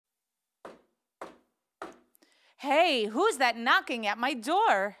Hey, who's that knocking at my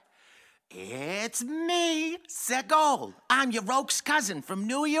door? It's me, Segol. I'm your Roke's cousin from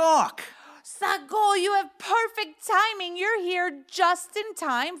New York. Sagol, you have perfect timing. You're here just in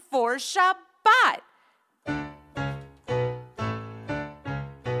time for Shabbat.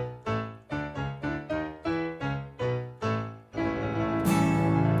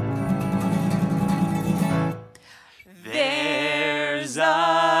 There's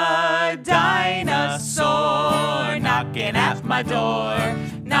a dinosaur knocking at my door.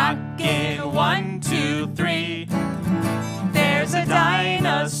 Knocking 1, 2, 3. There's a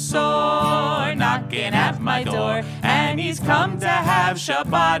dinosaur knocking at my door, and he's come to have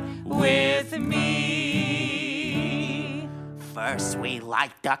Shabbat with me. First we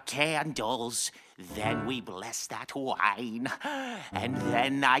light the candles, then we bless that wine, and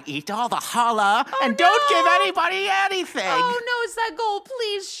then I eat all the challah and don't give anybody anything. Oh no, Sagol,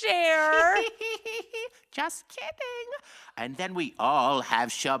 please share. Just kidding. And then we all have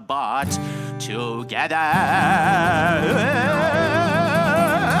Shabbat together.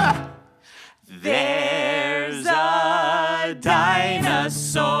 There's a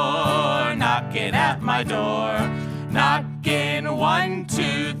dinosaur knocking at my door. Knocking 1,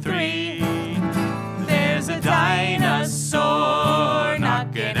 2, 3. There's a dinosaur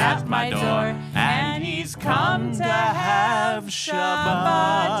knocking at my door, and he's come to have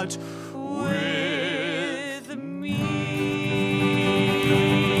Shabbat